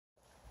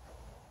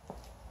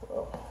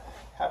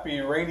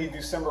Happy rainy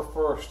December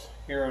 1st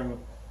here in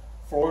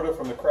Florida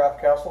from the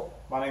Craft Castle.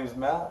 My name is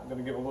Matt. I'm going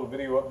to give a little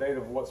video update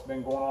of what's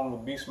been going on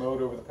with beast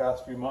mode over the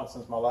past few months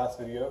since my last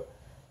video.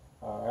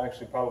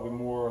 Actually probably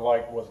more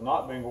like what's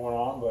not been going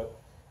on, but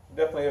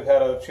definitely have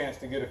had a chance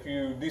to get a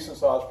few decent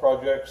sized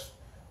projects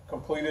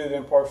completed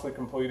and partially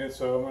completed,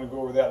 so I'm going to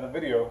go over that in the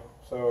video.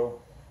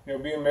 So, you know,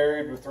 being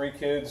married with 3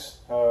 kids,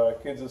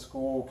 kids in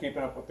school,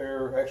 keeping up with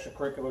their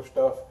extracurricular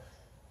stuff,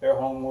 their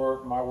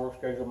homework, my work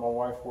schedule, my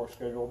wife's work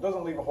schedule. It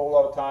doesn't leave a whole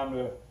lot of time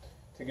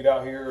to get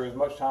out here, as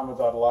much time as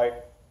I'd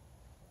like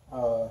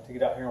to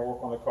get out here and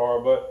work on the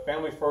car. But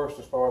family first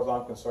as far as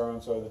I'm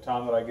concerned, so the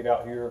time that I get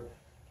out here,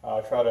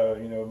 I try to,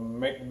 you know,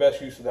 make the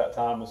best use of that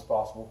time as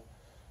possible.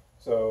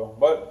 So,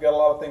 but got a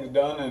lot of things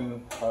done,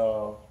 and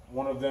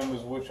one of them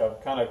is which I've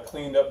kind of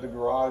cleaned up the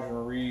garage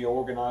and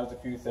reorganized a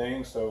few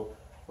things. So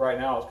right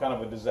now it's kind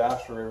of a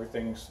disaster.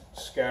 Everything's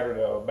scattered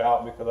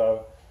about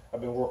because I've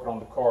been working on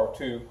the car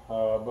too,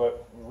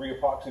 but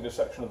re-epoxied a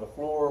section of the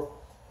floor,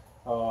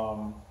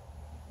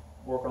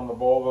 working on the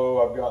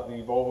Volvo. I've got the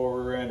Volvo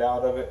rear end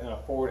out of it in a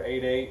Ford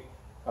 8.8,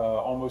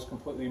 almost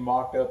completely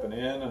mocked up and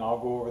in, and I'll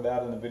go over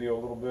that in the video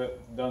a little bit.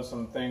 Done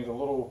some things a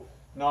little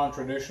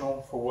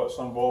non-traditional for what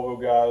some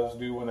Volvo guys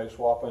do when they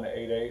swap into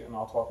 8.8, and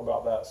I'll talk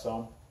about that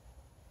some.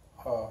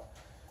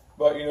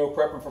 But you know,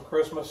 prepping for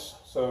Christmas,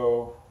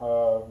 so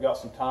I've got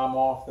some time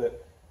off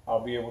that I'll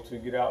be able to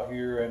get out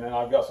here, and then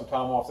I've got some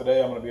time off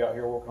today. I'm going to be out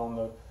here working on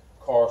the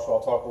car, so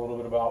I'll talk a little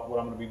bit about what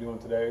I'm going to be doing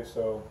today.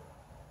 So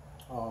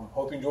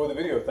hope you enjoy the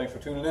video. Thanks for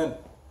tuning in.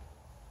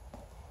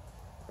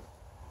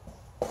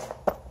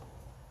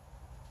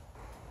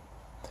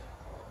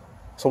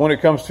 So when it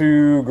comes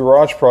to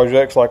garage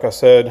projects, like I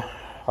said,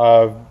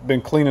 I've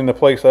been cleaning the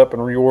place up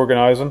and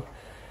reorganizing.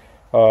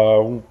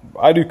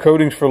 I do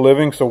coatings for a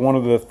living, so one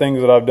of the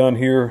things that I've done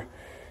here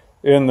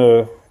in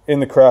the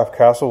Craft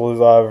Castle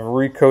is I've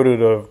recoated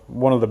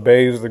one of the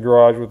bays of the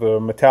garage with a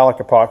metallic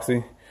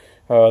epoxy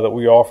that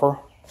we offer.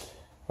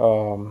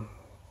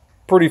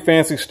 Pretty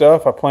fancy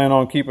stuff. I plan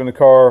on keeping the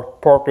car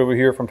parked over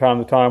here from time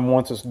to time.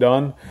 Once it's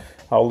done,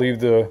 I'll leave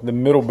the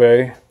middle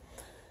bay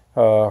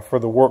for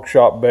the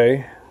workshop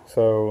bay.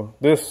 So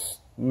this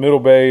middle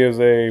bay is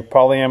a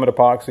polyamide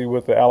epoxy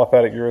with the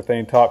aliphatic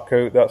urethane top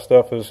coat. That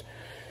stuff is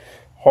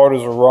hard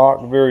as a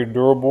rock, very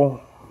durable.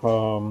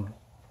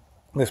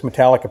 This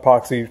metallic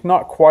epoxy is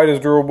not quite as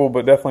durable,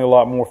 but definitely a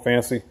lot more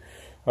fancy.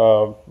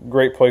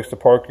 Great place to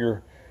park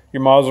your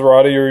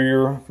Maserati or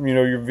your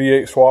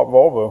V8 swap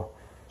Volvo.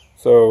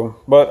 So,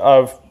 but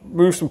I've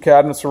moved some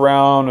cabinets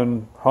around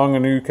and hung a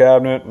new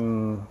cabinet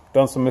and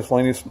done some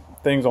miscellaneous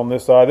things on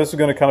this side. This is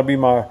going to kind of be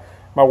my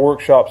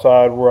workshop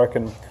side, where I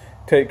can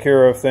take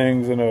care of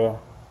things in a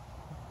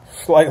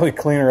slightly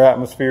cleaner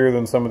atmosphere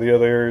than some of the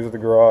other areas of the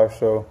garage.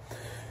 So,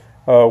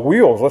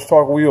 wheels. Let's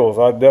talk wheels.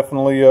 I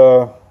definitely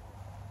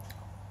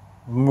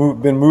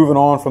been moving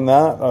on from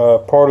that.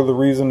 Part of the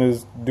reason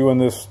is doing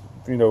this,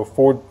 you know,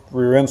 Ford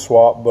rear end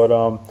swap. But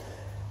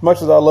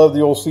much as I love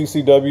the old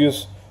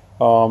CCWs,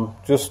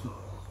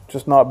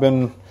 just not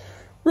been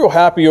real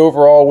happy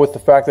overall with the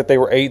fact that they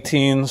were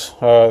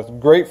 18s.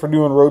 Great for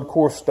doing road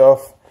course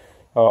stuff,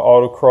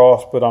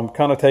 autocross, but I'm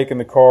kind of taking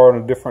the car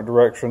in a different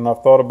direction.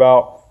 I've thought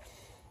about,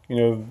 you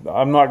know,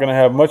 I'm not going to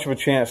have much of a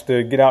chance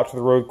to get out to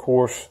the road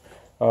course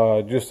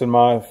just in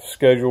my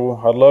schedule.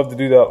 I'd love to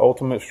do that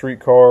ultimate street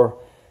car,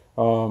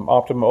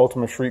 Optima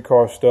ultimate street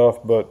car stuff,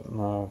 but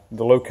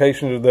the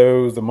locations of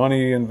those, the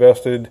money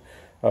invested,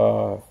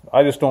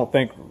 I just don't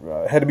think,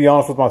 I had to be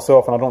honest with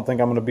myself, and I don't think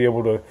I'm going to be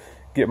able to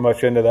get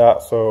much into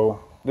that.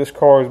 So this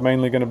car is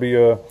mainly going to be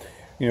a,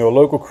 you know, a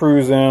local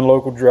cruise in,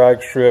 local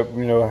drag strip,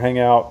 you know, hang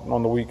out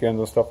on the weekends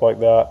and stuff like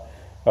that.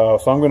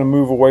 So I'm going to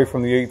move away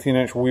from the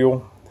 18-inch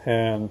wheel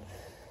and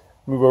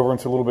move over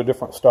into a little bit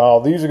different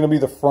style. These are going to be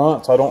the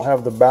fronts. I don't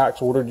have the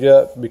backs ordered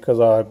yet because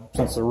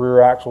since the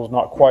rear axle is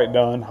not quite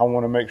done, I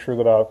want to make sure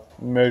that I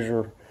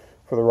measure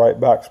for the right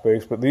back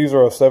space. But these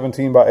are a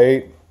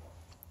 17x8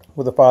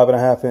 with a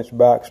 5.5-inch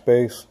back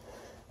space.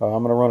 I'm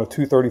going to run a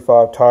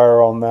 235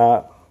 tire on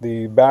that.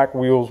 The back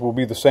wheels will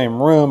be the same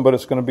rim, but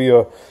it's going to be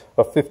a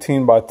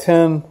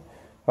 15x10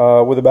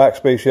 with a back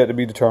space yet to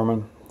be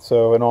determined.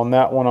 So, and on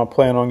that one, I'm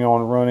planning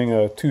on running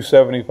a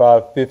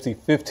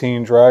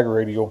 275/50/15 drag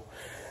radial.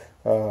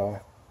 So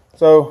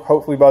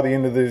hopefully by the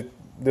end of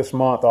this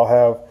month, I'll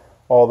have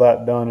all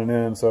that done and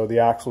in. So the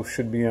axle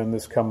should be in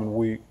this coming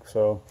week.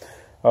 So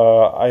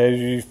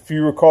if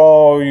you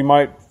recall, you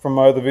might from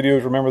my other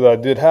videos remember that I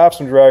did have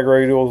some drag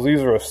radials.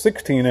 These are a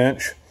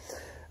 16-inch.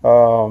 The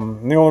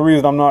only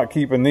reason I'm not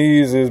keeping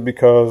these is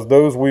because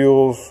those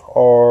wheels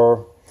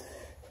are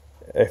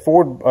a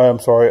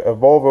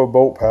Volvo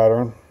bolt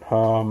pattern,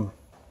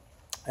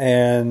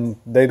 and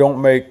they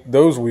don't make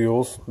those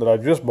wheels that I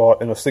just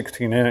bought in a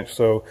 16-inch.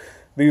 So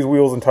these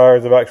wheels and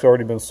tires have actually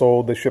already been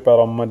sold. They ship out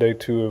on Monday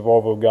to a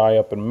Volvo guy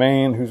up in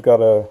Maine who's got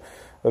a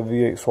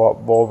V8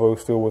 swap Volvo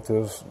still with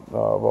his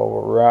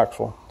Volvo rear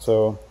axle.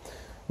 So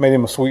made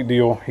him a sweet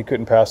deal. He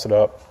couldn't pass it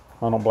up.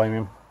 I don't blame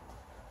him.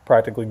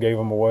 Practically gave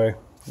them away.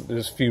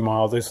 Just a few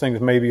miles. These things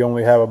maybe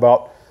only have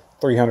about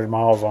 300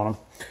 miles on them.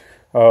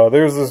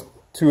 There's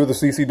two of the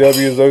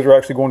CCWs. Those are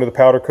actually going to the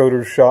powder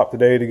coater's shop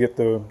today to get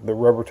the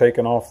rubber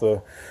taken off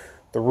the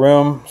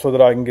rim so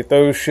that I can get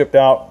those shipped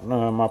out.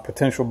 My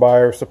potential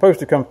buyer is supposed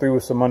to come through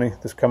with some money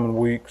this coming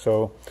week.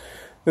 So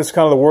this is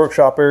kind of the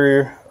workshop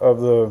area of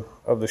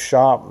the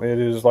shop. It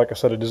is, like I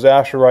said, a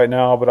disaster right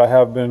now, but I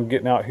have been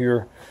getting out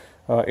here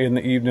in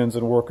the evenings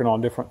and working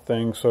on different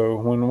things. So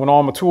when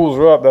all my tools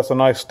are up, that's a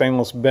nice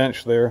stainless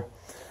bench there.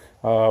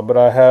 But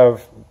I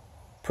have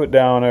put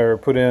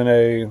in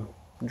a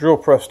drill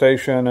press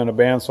station and a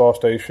bandsaw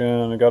station,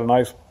 and I got a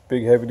nice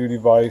big heavy duty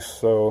vise.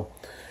 So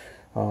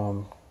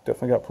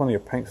definitely got plenty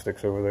of paint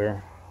sticks over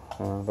there.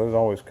 Those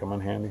always come in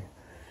handy.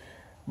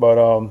 But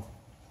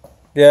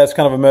yeah, it's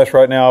kind of a mess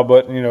right now,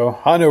 but you know,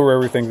 I know where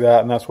everything's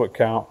at, and that's what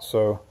counts.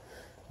 So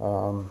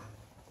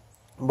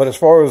but as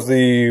far as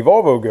the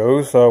Volvo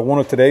goes, one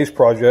of today's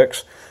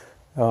projects,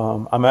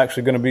 I'm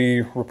actually going to be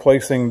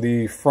replacing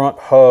the front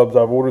hubs.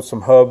 I've ordered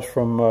some hubs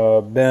from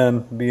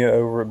Ben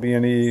over at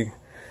B&E.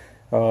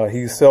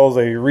 He sells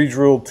a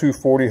re-drilled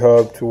 240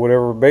 hub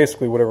to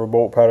basically whatever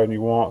bolt pattern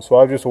you want. So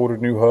I've just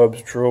ordered new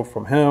hubs drilled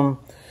from him,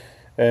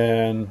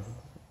 and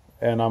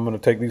I'm going to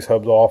take these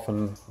hubs off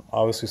and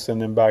obviously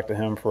send them back to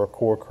him for a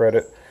core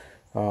credit.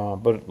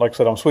 But like I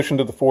said, I'm switching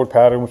to the Ford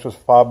pattern, which is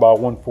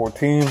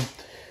 5x114.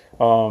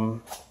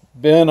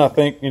 Ben, I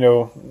think, you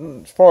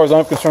know, as far as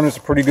I'm concerned, it's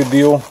a pretty good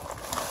deal.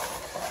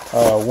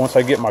 Once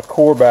I get my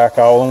core back,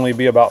 I'll only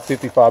be about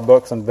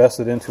 $55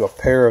 invested into a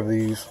pair of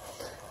these,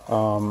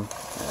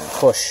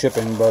 plus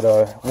shipping. But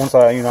once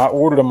I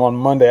ordered them on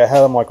Monday. I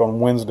had them like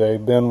on Wednesday.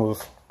 Ben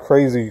was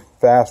crazy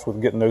fast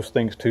with getting those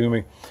things to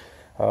me.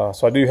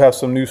 So I do have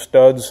some new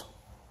studs.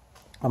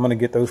 I'm going to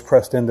get those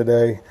pressed in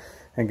today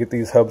and get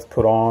these hubs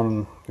put on,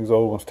 and these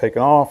old ones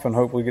taken off, and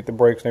hopefully get the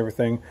brakes and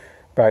everything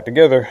back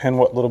together in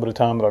what little bit of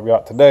time that I've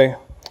got today.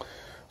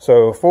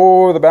 So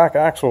for the back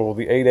axle,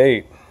 the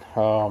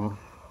 8.8,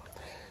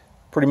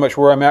 pretty much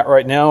where I'm at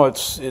right now.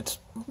 It's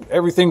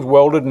everything's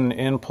welded and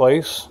in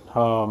place.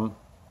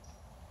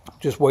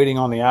 Just waiting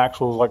on the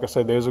axles. Like I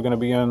said, those are going to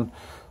be in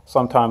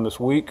sometime this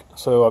week.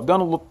 So I've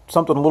done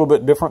something a little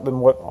bit different than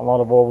what a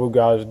lot of Volvo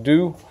guys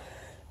do.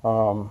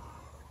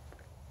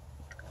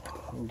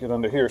 Get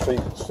under here so you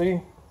can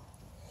see.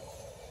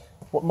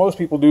 What most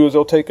people do is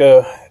they'll take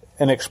an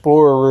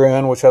Explorer rear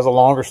end, which has a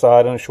longer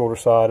side and a shorter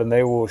side, and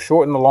they will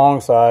shorten the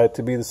long side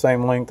to be the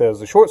same length as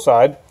the short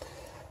side,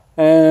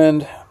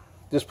 and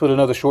just put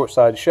another short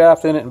side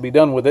shaft in it and be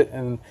done with it.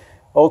 And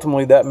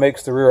ultimately that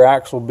makes the rear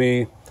axle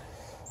be,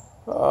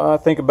 I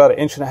think, about 1.5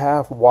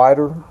 inches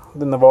wider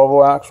than the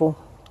Volvo axle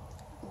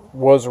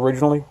was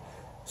originally.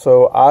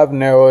 So I've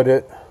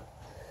narrowed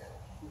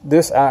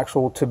this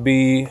axle to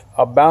be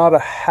about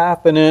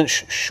 1/2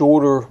 inch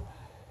shorter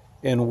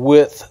in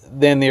width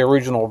than the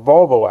original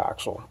Volvo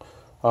axle.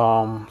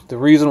 The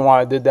reason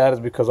why I did that is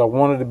because I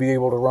wanted to be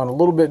able to run a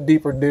little bit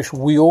deeper dish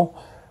wheel.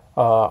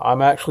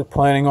 I'm actually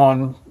planning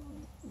on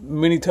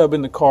mini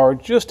tubbing the car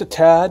just a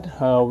tad.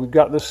 We've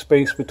got this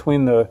space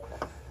between the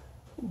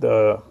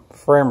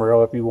frame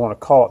rail, if you want to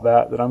call it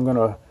that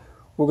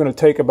we're gonna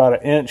take about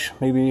 1 inch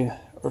maybe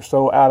or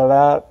so out of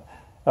that,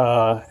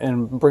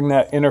 and bring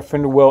that inner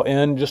fender well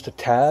in just a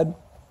tad.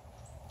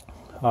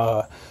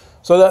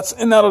 So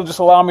that'll just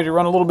allow me to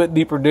run a little bit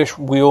deeper dish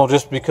wheel,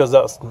 just because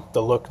that's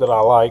the look that I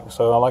like.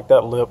 So I like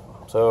that lip.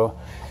 So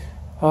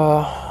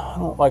I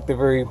don't like the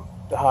very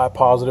high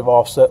positive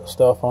offset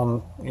stuff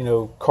on, you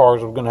know,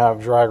 cars that are going to have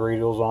drag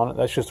radials on it.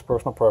 That's just a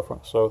personal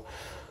preference. So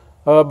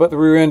but the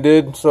rear end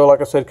did, so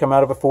like I said, come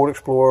out of a Ford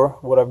Explorer.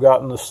 What I've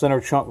got in the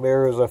center chunk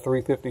there is a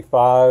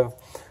 355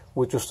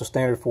 with just a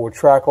standard Ford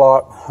track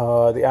lock.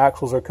 The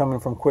axles are coming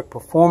from Quick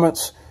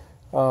Performance.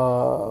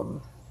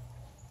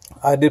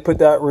 I did put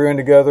that rear end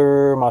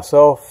together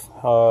myself.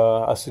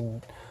 I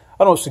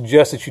don't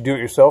suggest that you do it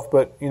yourself,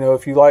 but you know,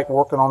 if you like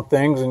working on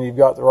things and you've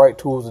got the right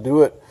tools to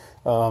do it,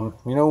 you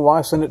know,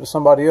 why send it to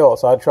somebody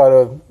else? I try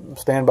to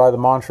stand by the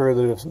mantra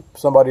that if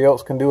somebody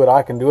else can do it,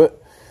 I can do it.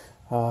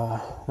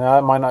 Now,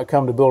 it might not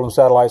come to building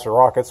satellites or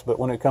rockets, but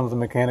when it comes to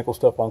mechanical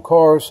stuff on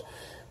cars,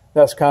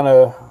 that's kind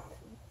of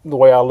the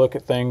way I look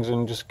at things,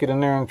 and just get in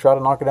there and try to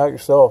knock it out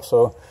yourself.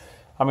 So,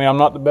 I mean, I'm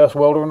not the best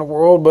welder in the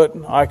world, but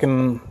I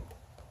can,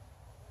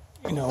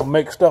 you know,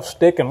 make stuff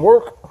stick and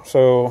work.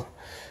 So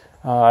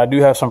I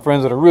do have some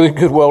friends that are really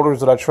good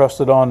welders that I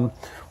trusted on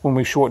when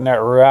we shortened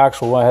that rear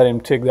axle. I had him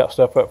TIG that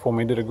stuff up for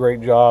me. He did a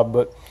great job.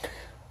 But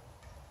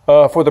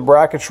for the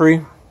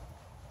bracketry,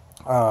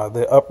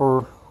 the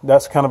upper,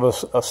 that's kind of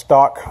a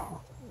stock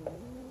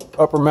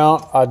upper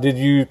mount. I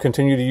did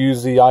continue to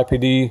use the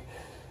IPD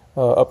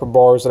upper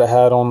bars that I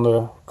had on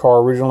the car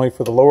originally.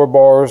 For the lower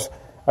bars,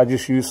 I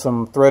just used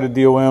some threaded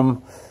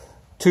DOM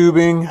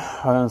tubing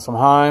and some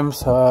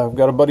Heims. I've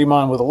got a buddy of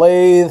mine with a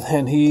lathe,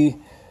 and he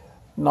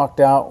knocked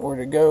out, where'd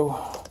it go?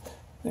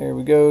 There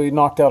we go. He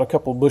knocked out a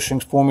couple of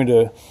bushings for me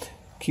to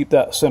keep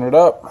that centered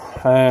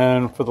up.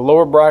 And for the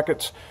lower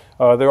brackets,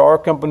 there are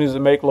companies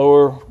that make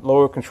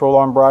lower control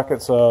arm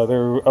brackets.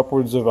 They're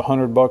upwards of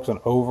 $100 and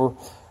over.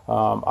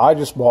 I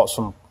just bought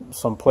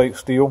some plate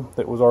steel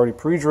that was already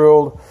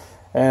pre-drilled,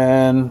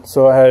 And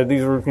so I had,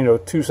 these were, you know,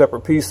 2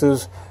 separate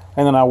pieces,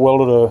 and then I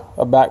welded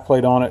a back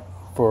plate on it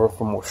for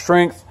more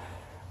strength.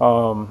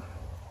 So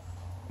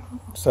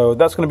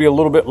that's going to be a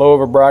little bit low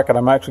of a bracket.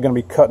 I'm actually going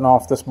to be cutting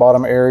off this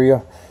bottom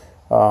area.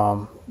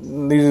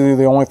 These are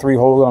the only 3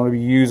 holes that I'm going to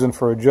be using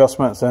for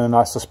adjustments, and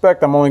I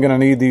suspect I'm only going to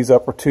need these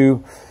upper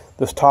 2.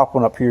 This top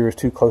one up here is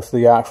too close to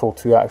the axle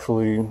to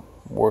actually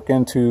work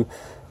into.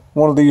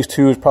 One of these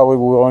 2 is probably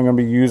what I'm going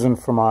to be using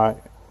for my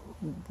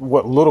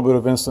what little bit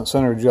of instant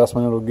center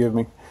adjustment it'll give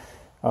me.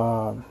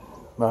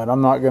 But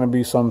I'm not going to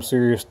be some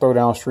serious throw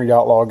down street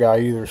outlaw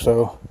guy either,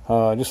 so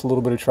just a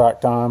little bit of track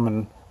time,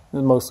 and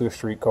it's mostly a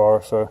street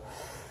car. So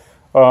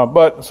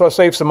so I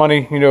saved some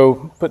money, you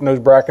know, putting those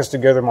brackets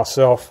together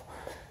myself.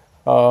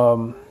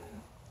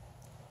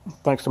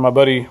 Thanks to my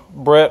buddy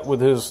Brett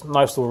with his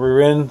nice little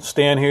rear end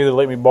stand here that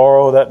let me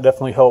borrow. That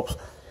definitely helps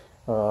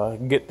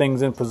get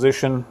things in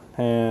position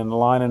and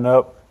lining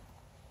up,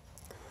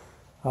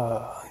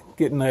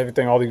 getting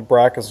everything, all these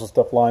brackets and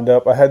stuff lined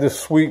up. I had this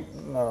sweet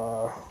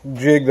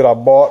jig that I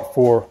bought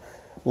for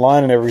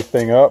lining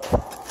everything up.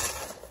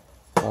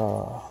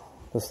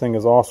 This thing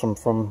is awesome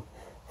from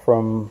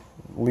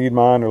Lead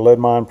Mine or Lead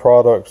Mine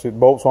Products. It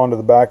bolts onto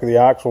the back of the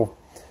axle,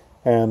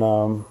 and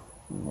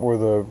where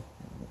the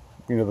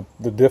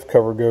diff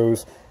cover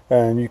goes,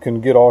 and you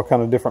can get all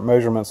kind of different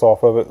measurements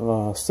off of it.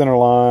 Center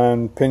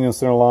line, pinion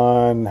center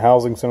line,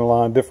 housing center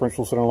line,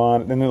 differential center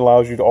line, and it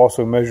allows you to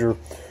also measure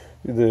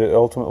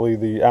ultimately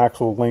the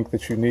axle length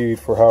that you need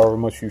for however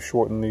much you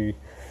shorten the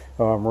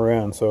rear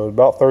end. So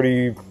about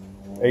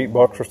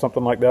 $38 or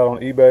something like that on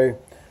eBay.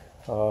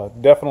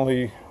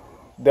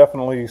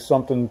 Definitely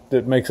something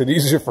that makes it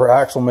easier for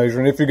axle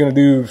measuring if you're going to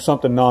do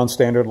something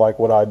non-standard like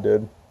what I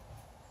did.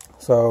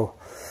 So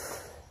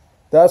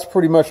that's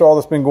pretty much all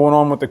that's been going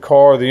on with the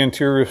car. The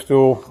interior is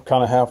still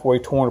kind of halfway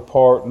torn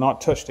apart.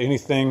 Not touched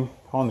anything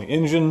on the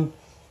engine.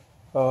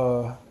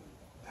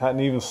 Hadn't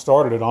even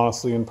started it,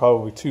 honestly, in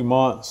probably 2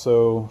 months.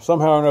 So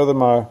somehow or another,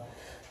 my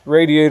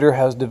radiator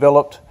has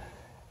developed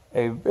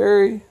a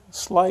very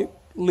slight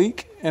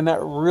leak, and that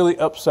really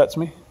upsets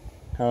me.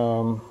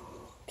 So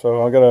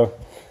I gotta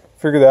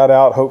figure that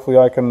out. Hopefully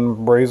I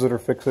can braze it or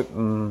fix it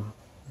and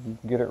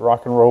get it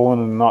rock and rolling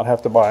and not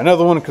have to buy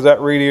another one, because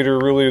that radiator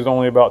really is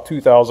only about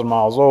 2,000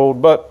 miles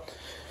old, but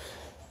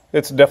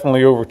it's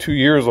definitely over 2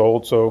 years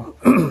old, so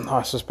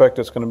I suspect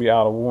it's going to be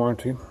out of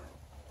warranty.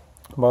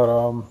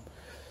 But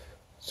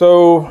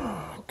so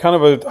kind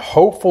of a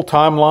hopeful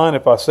timeline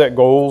if I set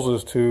goals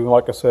is to,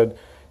 like I said,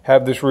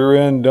 have this rear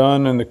end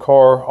done and the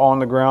car on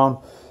the ground.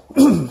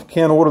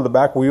 Can't order the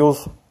back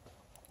wheels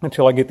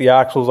until I get the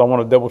axles. I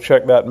want to double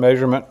check that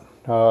measurement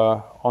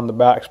on the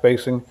back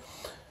spacing.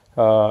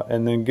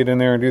 And then get in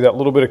there and do that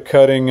little bit of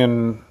cutting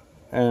and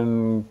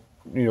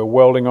you know,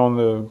 welding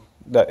on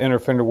that inner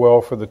fender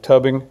well for the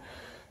tubbing.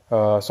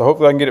 So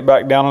hopefully I can get it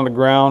back down on the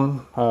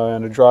ground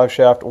and a drive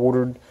shaft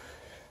ordered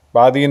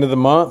by the end of the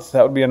month.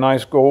 That would be a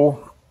nice goal,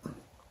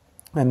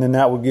 and then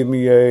that would give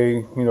me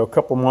a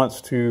couple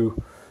months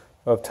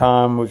of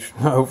time, which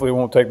hopefully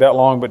won't take that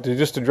long, but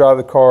just to drive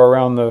the car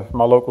around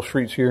my local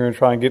streets here and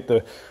try and get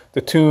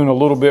the tune a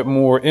little bit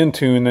more in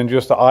tune than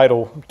just the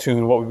idle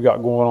tune what we've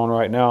got going on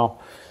right now.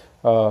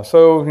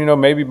 So, you know,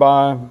 maybe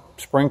by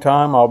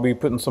springtime I'll be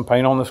putting some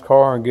paint on this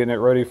car and getting it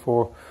ready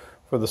for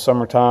the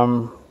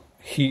summertime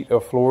heat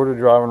of Florida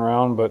driving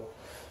around. But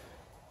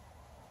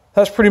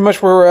that's pretty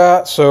much where we're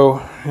at.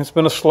 So it's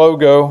been a slow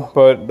go,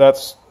 but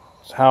that's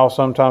how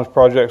sometimes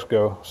projects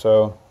go.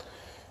 So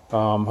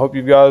hope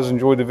you guys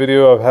enjoyed the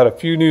video. I've had a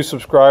few new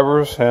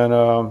subscribers,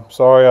 and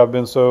sorry I've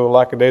been so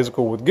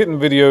lackadaisical with getting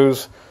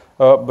videos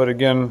up, but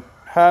again,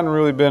 hadn't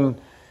really been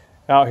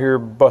out here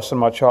busting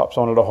my chops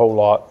on it a whole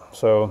lot.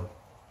 So,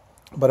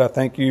 but I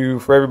thank you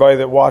for everybody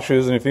that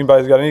watches, and if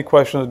anybody's got any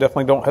questions,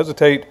 definitely don't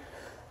hesitate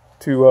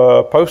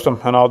to post them,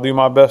 and I'll do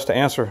my best to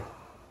answer.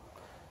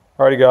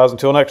 Alrighty guys,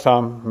 until next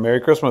time,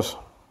 Merry Christmas.